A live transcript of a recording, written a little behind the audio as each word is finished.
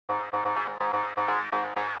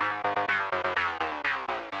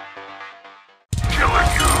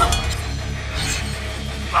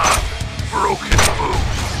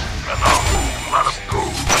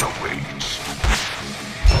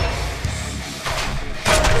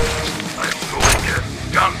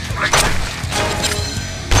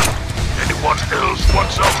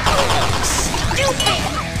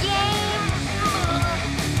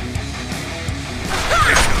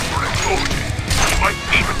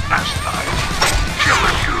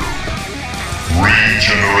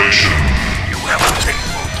Regeneration. You have a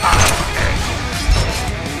painful time ahead.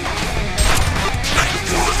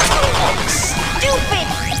 Stupid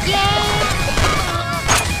game!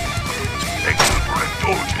 Thank you for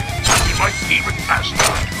indulging. We might even pass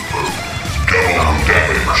that. Down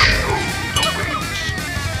damage. The wings.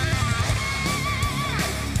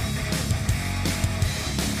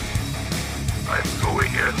 I'm going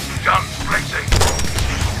in. Guns blazing.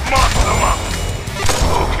 Mark them up.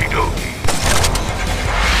 Okie dokie.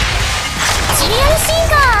 Serial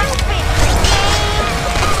Singer!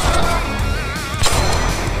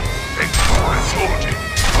 Thank you for indulging.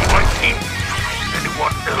 My team.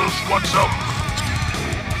 Anyone else want some?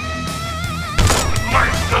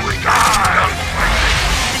 Light the sky!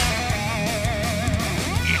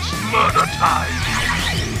 It's murder time.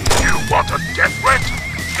 You want a death threat?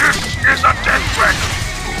 This is a death threat!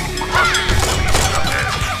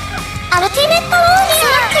 Ultimate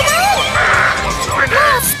Warrior!もう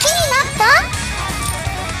好きになった?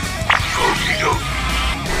 Okie dokie.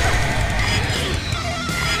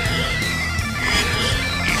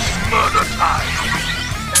 It's murder time.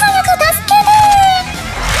 早く助けて!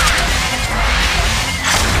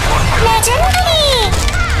 Legendary!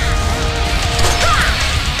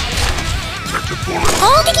 攻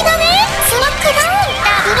撃だね! スマックダウン! ダ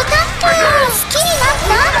ブルタップ! 好きになっ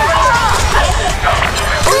た?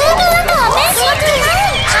 ウームラカーメスマックダウ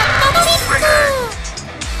ン! ハットトリック!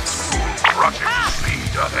 Crushing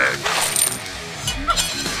speed ahead.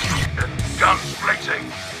 Guns blazing.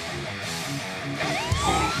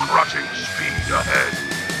 Full crushing speed ahead.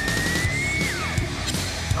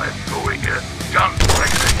 I'm going in. Guns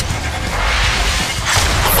blazing.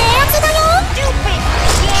 制圧だよ!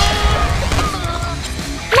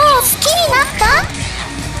 もう好きになった?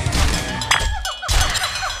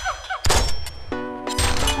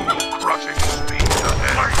 Full crushing speed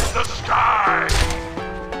ahead. Light the sky.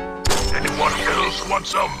 Anyone else want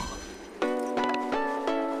some?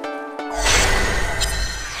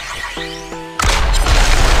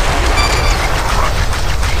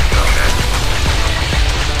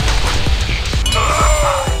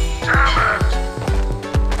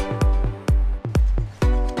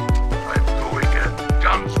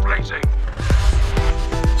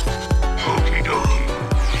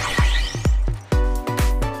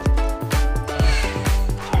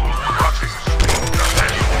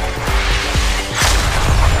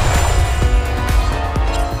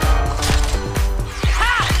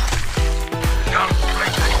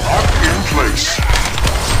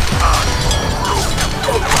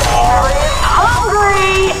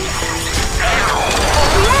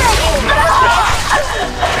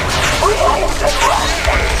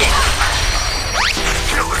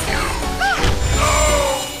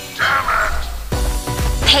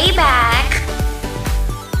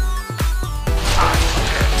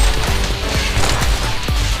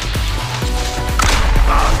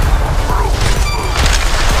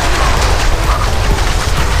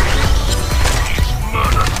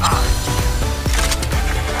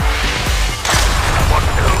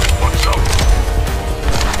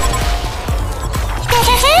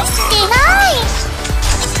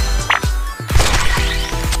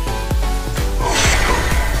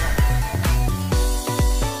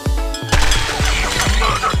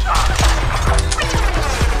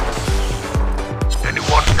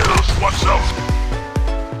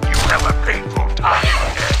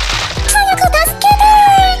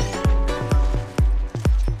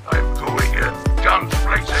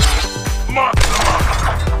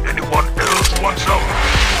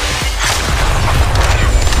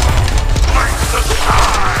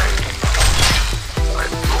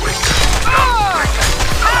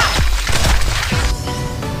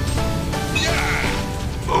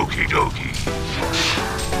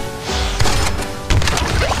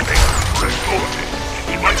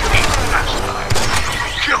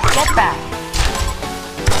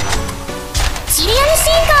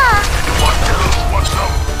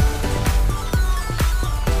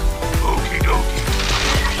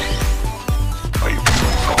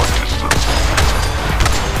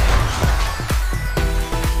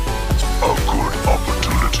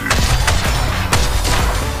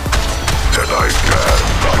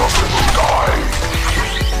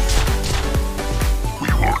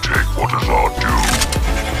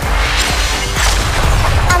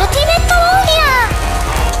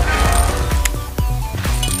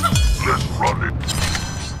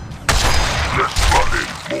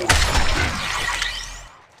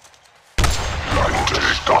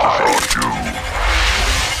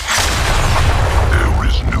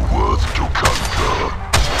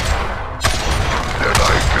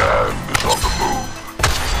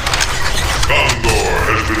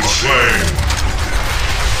 slain.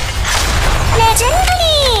 レジェンダリ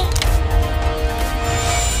ー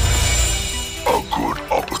A good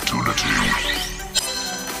opportunity.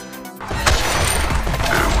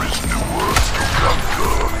 There is Newerth to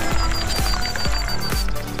conquer.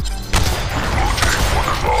 We will take what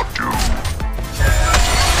is our due.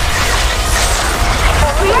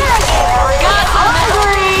 God's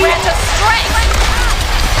hungry! Grant us strength!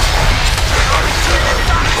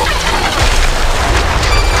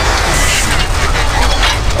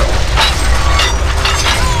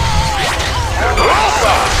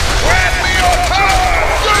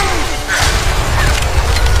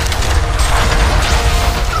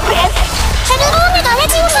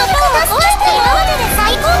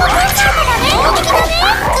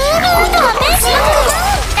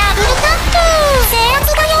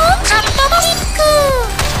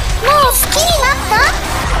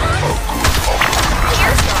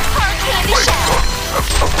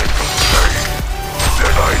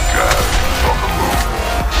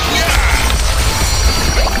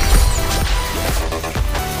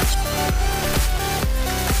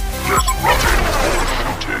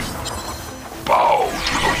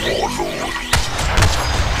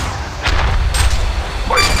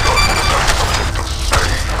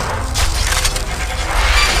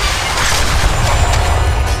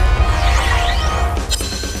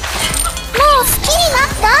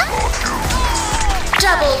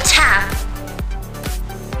 Double tap.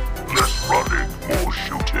 Less running, more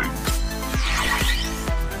shooting.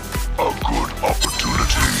 A good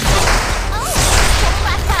opportunity.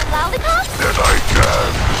 That I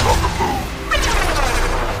can is on the move.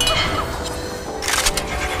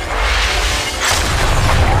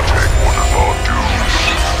 We'll take what is our due.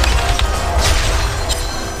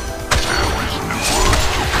 There is Newerth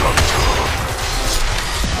to conquer.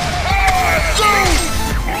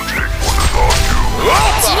 We will take what is our due.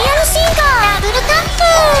 シリアルシンガーダブルタップ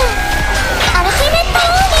アルティメットオ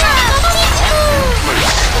ーディアードリック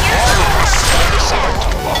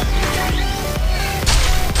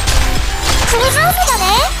フルハウスだね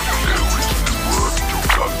There is Newerth to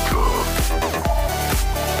conquer.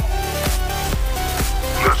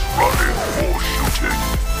 Less running, more shooting.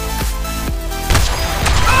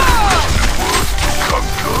 Newerth to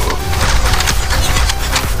conquer.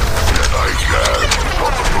 That I can is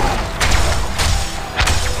on the move.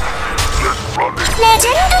 Less running, レジ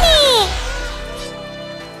ェンドリー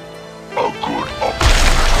a good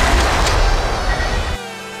opportunity.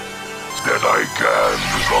 That I can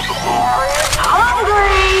is on the move.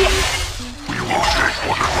 Hungry! We will take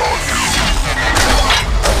what is our due.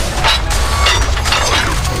 I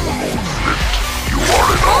am HoN Flint. You are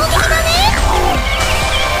in our way, hero.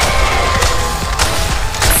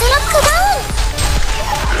 スロックダウン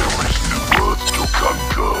There is Newerth to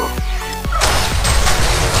conquer.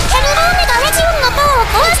 ヘルローネがレジオンの塔を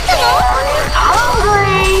壊したよ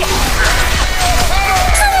Hungry!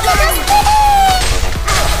 彼女助けて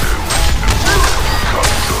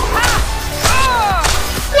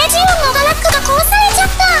レジオンのガラックが壊されちゃっ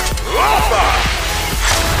た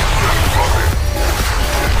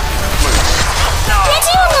レジ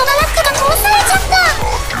オンのガラックが壊されちゃった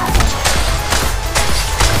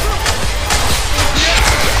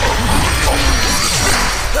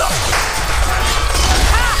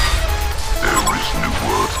There is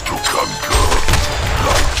Newerth to conquer.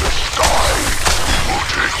 Like the sky, we will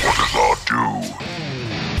take what is our due.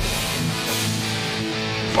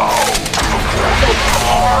 Bow to the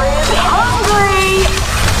Hungry!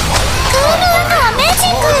 クールアとアメージ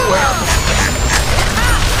ング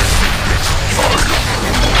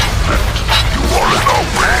You are in our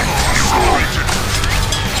way, hero.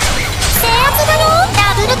 制圧だよ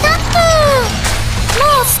ダブルタップも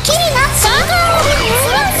う好きになっちゃうス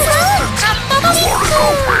ロックダウンカットドリッ You are in ク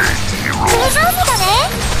our way, フル hero. ハウスだね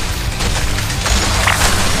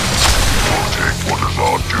We'll take what is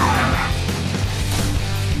our due.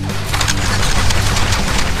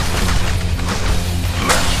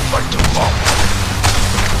 Let's fight them up.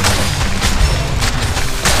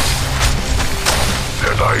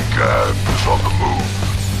 That I can is on the